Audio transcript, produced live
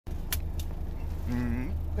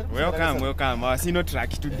Welcome, welcome. Our Sino truck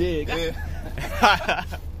today.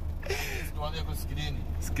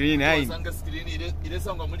 Screen, how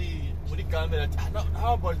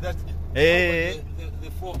about that? Hey.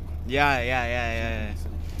 The fork. Yeah.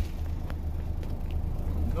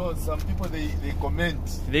 No, some people they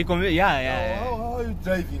comment. They comment, yeah. How are you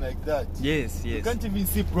driving like that? Yes. You can't even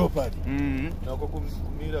see properly.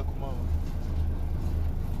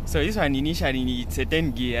 So this one initially it's a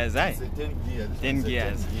 10 gears, right? It's a 10 gear. 10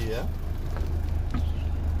 gears. 10 gear.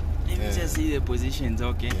 Let me just see the positions,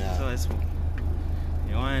 okay? Yeah. So it's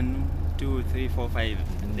 1, 2, 3, 4, 5,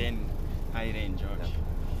 and then high range, okay.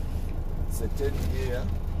 It's a 10 gear.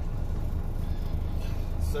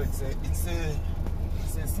 So it's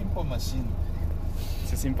a simple machine.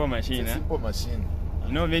 It's a simple machine, It's a simple machine.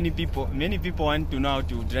 You know, many people want to know how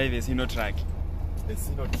to drive a Sino truck. A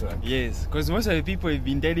Sino truck. Yes, because most of the people have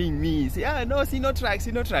been telling me, say, no, Sino truck.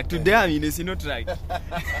 Today I'm in a Sino truck.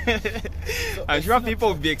 So I'm sure people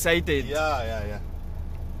will be excited. Yeah.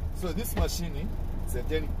 So this machine is a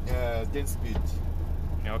 10 speed.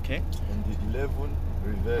 Okay. And the 11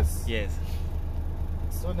 reverse. Yes.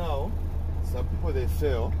 So now, some people they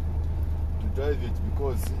fail to drive it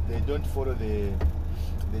because they don't follow the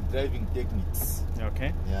driving techniques.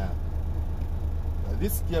 Okay. Yeah.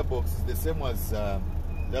 This gearbox is the same as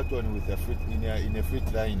that one with in a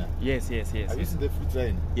freight liner. Yes. Have you seen the freight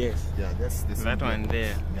liner? Yes. Yeah, that's the same. That one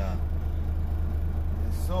there. Yeah.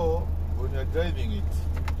 So when you're driving it,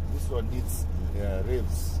 this one needs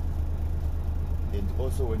revs, and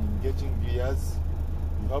also when engaging gears,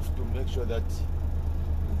 you have to make sure that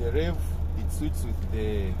the rev it suits with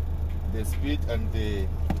the speed and the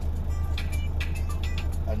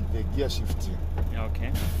gear shifting.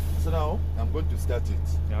 Okay. So now I'm going to start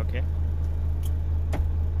it. Okay.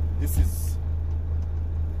 This is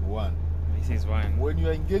one. This is one. When you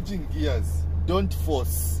are engaging gears, don't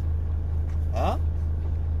force.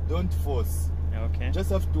 Don't force. Okay.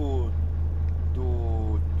 Just have to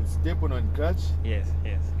step on clutch. Yes.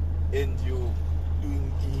 And you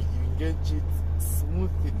engage it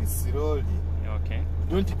smoothly, slowly. Okay.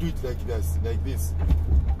 Don't do it like this.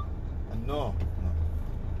 No.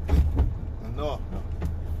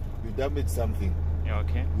 You damage something.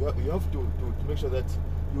 Okay. You have to make sure that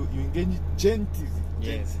you engage it gently.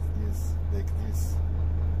 Yes, like this.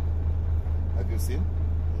 Have you seen?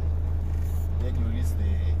 Then you release the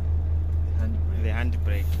handbrake. The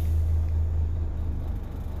handbrake.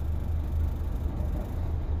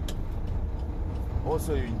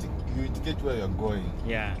 Also, you indicate where you are going.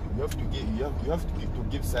 Yeah. You have to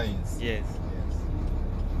give signs. Yes.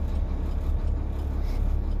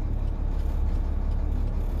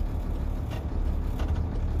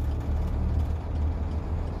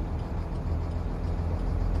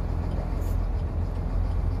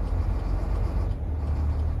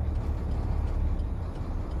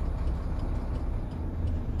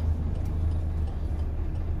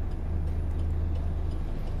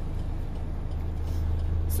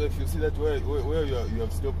 So if you see that where you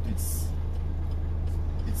have stopped, it's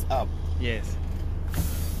up. Yes.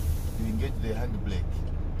 You engage the hand brake.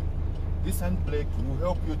 This hand brake will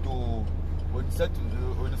help you to when you start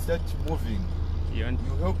moving. You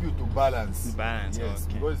help you to balance. Yes,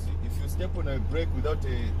 okay. Because if you step on a brake without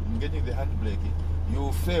engaging the hand brake,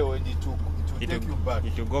 you fail and it will take you back.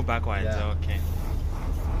 It will go backwards. Yeah. Okay.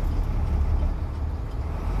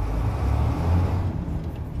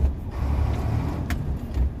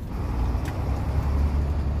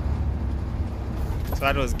 So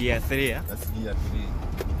that was gear 3, yeah? That's gear 3.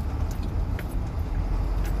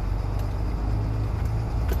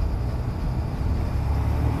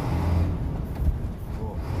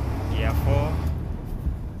 Gear 4.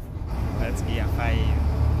 That's gear 5.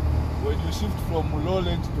 When you shift from low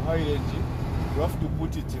range to high range, you have to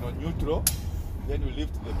put it in neutral. Then you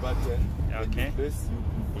lift the button. Okay. And you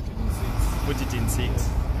put it in 6. Put it in 6. Yes.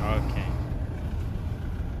 Okay.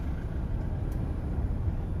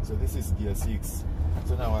 So this is gear 6.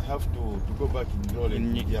 So now I have to go back in low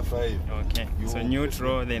range, gear 5. Okay. So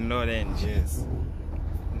neutral, then low range. Yes.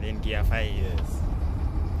 Then gear 5. Yes.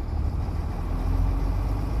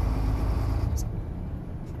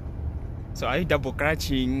 So are you double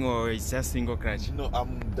clutching or it's just single clutch? No,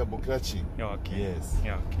 I'm double clutching. Okay. Yes.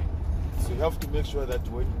 Yeah, okay. So you have to make sure that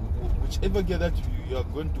whichever gear that you are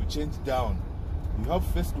going to change down, you have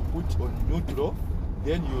first to put on neutral,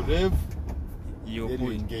 then you rev, you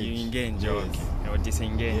engage. You engage, yes. Okay. Or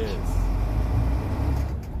disengage. Yes.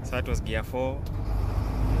 So that was gear 4,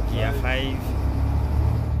 gear 5,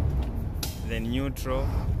 then neutral,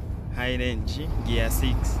 high range, gear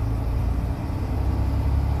 6,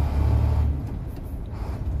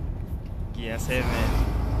 Gear 7.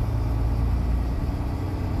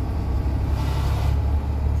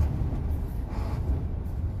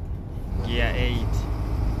 Gear 8.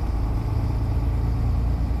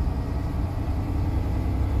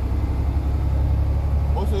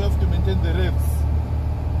 Also, you have to maintain the revs.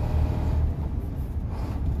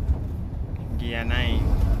 Gear 9.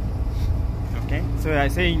 Okay, so you are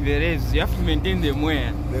saying the revs, you have to maintain them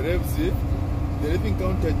where? The revs, the revving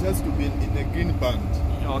counter has to be in a green band.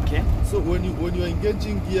 Okay. So when you are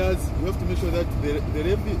engaging gears, you have to make sure that the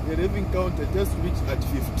revving counter has to reach at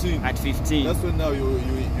 15. At 15. That's when now you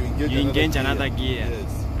engage another gear.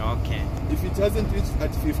 Yes. Okay. If it hasn't reached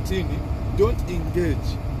at 15, don't engage.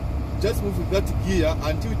 Just move with that gear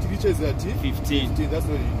until it reaches at 15. That's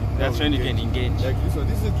when you That's when you can engage. Like this one.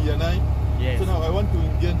 This is gear 9. Yes. So now I want to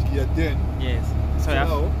engage gear 10. Yes. So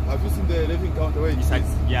now, have you seen the revving counter where it is?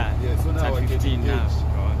 Yeah. Yeah. So now it's at 15 now.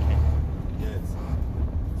 Okay. Yes.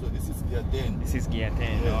 So this is gear 10. This is gear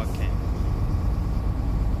 10. Yes. Okay.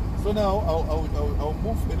 So now I'll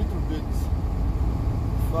move a little bit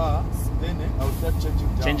far. Then I'll start changing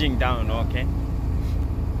down. Changing down. Okay.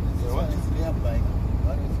 So what is nearby?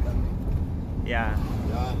 What is coming? Yeah.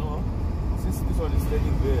 Yeah. No. Since this one is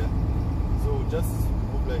staying there, so just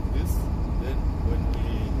move like this. Then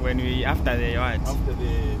when we after the what? After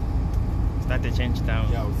the start the change down.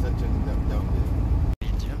 Yeah, we'll start changing them down there.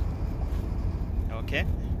 Okay.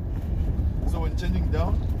 So when changing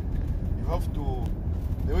down, you have to,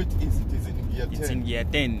 the way it is in gear 10. It's in gear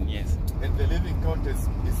 10, yes. And the living count is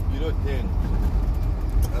below 10.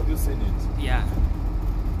 Have you seen it? Yeah.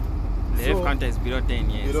 The rev counter is below 10,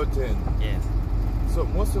 yes. Below 10. Yes. So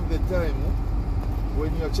most of the time,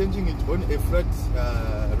 when you are changing it on a flat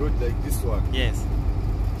road like this one, yes,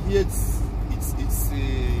 here it's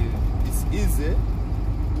easy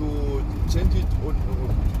to change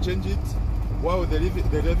it while the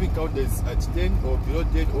revving count is at 10 or below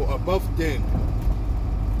 10 or above 10.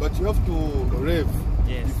 But you have to rev,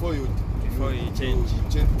 yes, before you change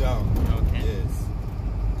down. Okay. Yes.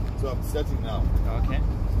 So I'm starting now. Okay.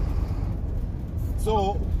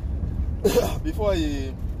 So before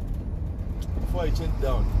I change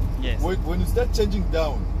down, yes, when you start changing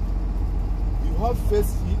down, you have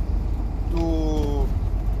first to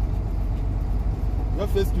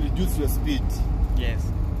reduce your speed. Yes.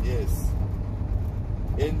 Yes.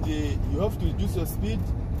 And you have to reduce your speed.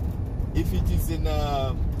 If it is in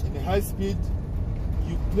a high speed,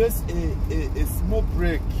 you place a small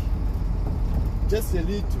brake, just a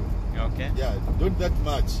little. Okay. Yeah, don't that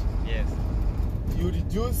much. Yes. You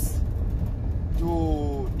reduce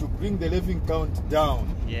to bring the revving count down.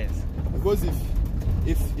 Yes. Because if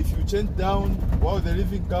you change down while the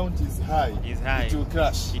revving count is high, it will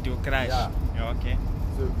crash. It will crash. Yeah. Okay.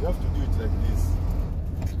 So you have to do it like this.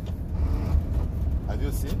 Have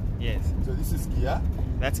you seen? Yes. So this is gear.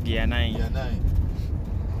 That's gear 9. Gear 9.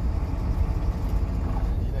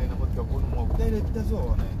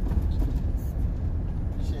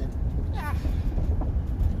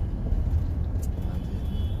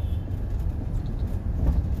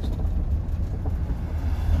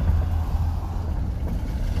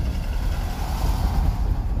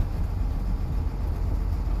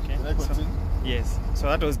 Yes. So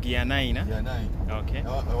that was gear 9, huh? Gear 9. Okay.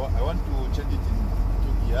 I want to change it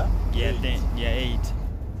into gear 10, gear 8.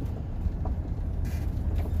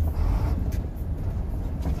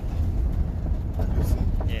 Have you seen?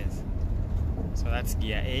 Yes. So that's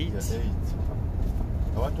gear 8. Gear 8.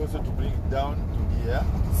 I want also to bring it down to gear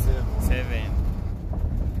 7.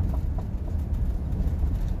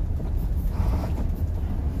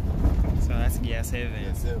 So that's gear 7.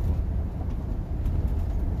 Gear 7.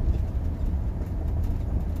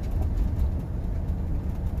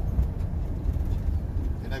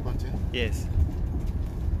 Can I continue? Yes.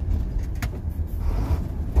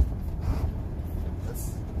 That's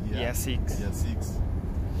gear 6. Gear 6.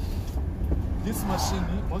 This machine,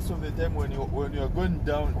 most of the time when you are going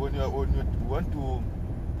down, when you want to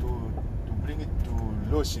bring it to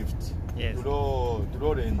low shift, yes, to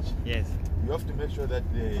low range, yes, you have to make sure that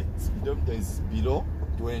the speedometer is below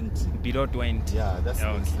 20. Below 20. Yeah, that's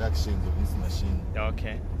the instructions of this machine.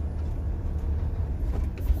 Okay.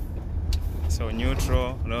 So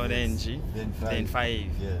neutral, low range, then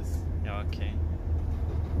 5. Yes. Okay.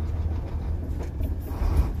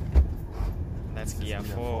 That's gear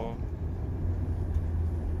 4.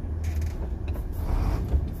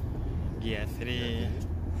 Gear 3.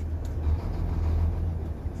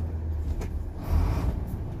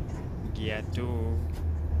 Gear 2.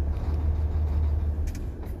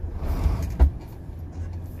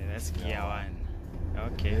 That's gear 1.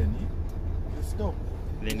 Okay. Then you stop.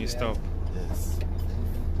 Then you stop. Yes.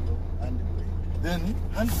 And Then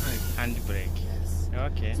handbrake. Handbrake. Yes.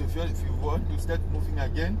 Okay. So if you want to start moving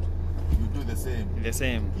again, you do the same. The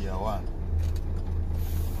same. Gear 1.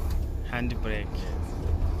 Handbrake. Yes.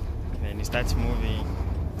 Then it starts moving.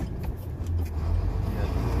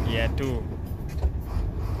 Gear 2. Gear 2.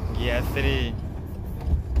 Gear 3.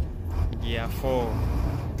 Gear 4.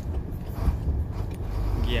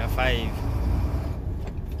 Gear 5.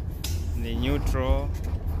 The neutral.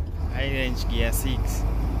 High range gear 6.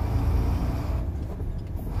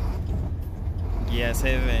 Gear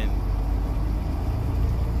 7.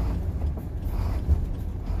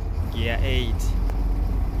 Gear 8.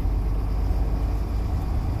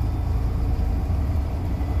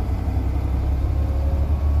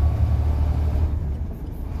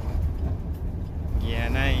 Gear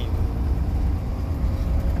 9.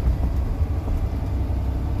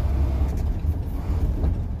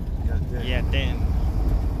 Gear 10.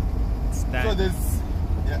 It's done. So there's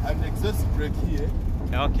an exhaust brake here.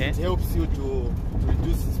 Okay. It helps you to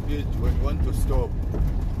reduce speed when you want to stop.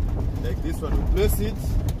 Like this one, you place it.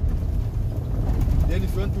 Then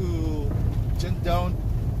if you want to change down,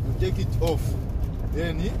 you take it off.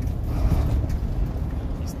 Then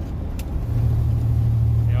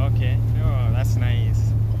Okay. Oh, that's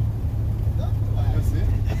nice. you see?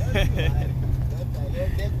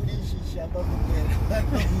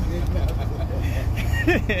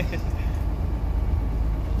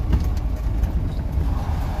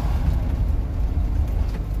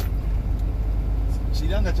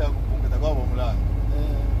 Chilanga cha kupungata kwabo mulanga.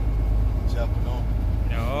 Cha kuno.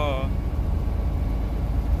 No.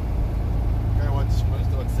 Kaya wati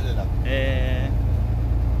shimalisto wakiselela.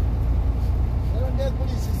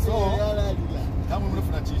 Kama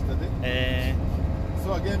mnafuna chista de.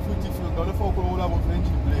 So again, if you go for all about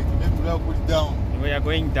engine brake, maybe we will put it down. We are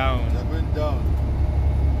going down. We are going down.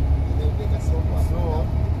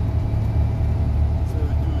 So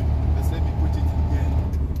you do it. Let's let me put it again.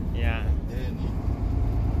 Yeah.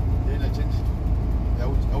 Then I change it. I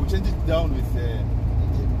will change it down with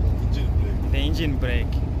engine brake. The engine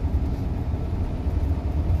brake.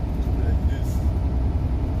 Like this.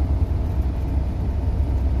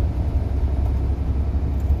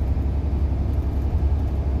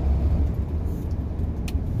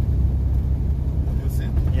 Have you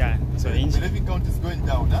seen? Yeah. So The engine. living count is going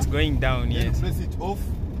down, huh? It's going down. Then Yes. press it off.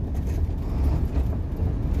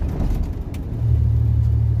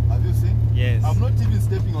 Have you seen? Yes. I'm not even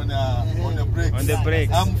stepping on the brakes. On the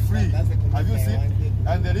brakes. I'm free. Have you seen?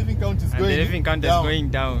 And the living count is And going the living count is down. going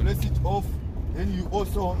down. Press it off. Then you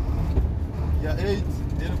also gear 8.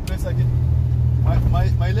 Then press again.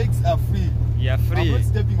 My legs are free. You are I'm free. not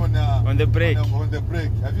stepping on the brake. On the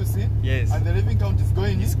brake. Have you seen? Yes. And the living count is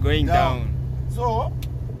going. It's going down. So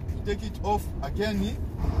you take it off again.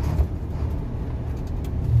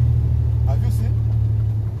 Have you seen?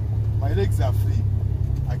 My legs are free.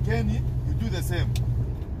 Again, you do the same.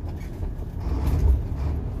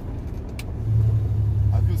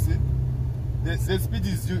 Have you seen? The speed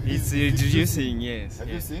It's reducing. Yes. Have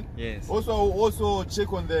you Yes. seen? Yes. Also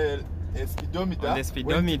check on the speedometer. On the When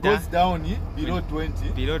speedometer. it goes down below 20.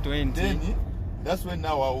 Below 20. Then that's when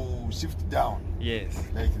now I will shift down Yes.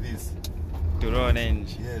 like this. To roll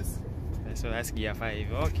range. Yes. So that's gear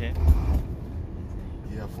 5. Okay.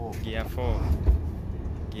 Gear 4. Gear 4.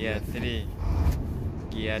 Gear 3.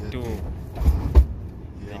 Gear 2. Gear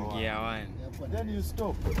Then 1. gear 1. Then you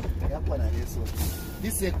stop.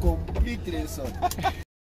 This is a complete lesson.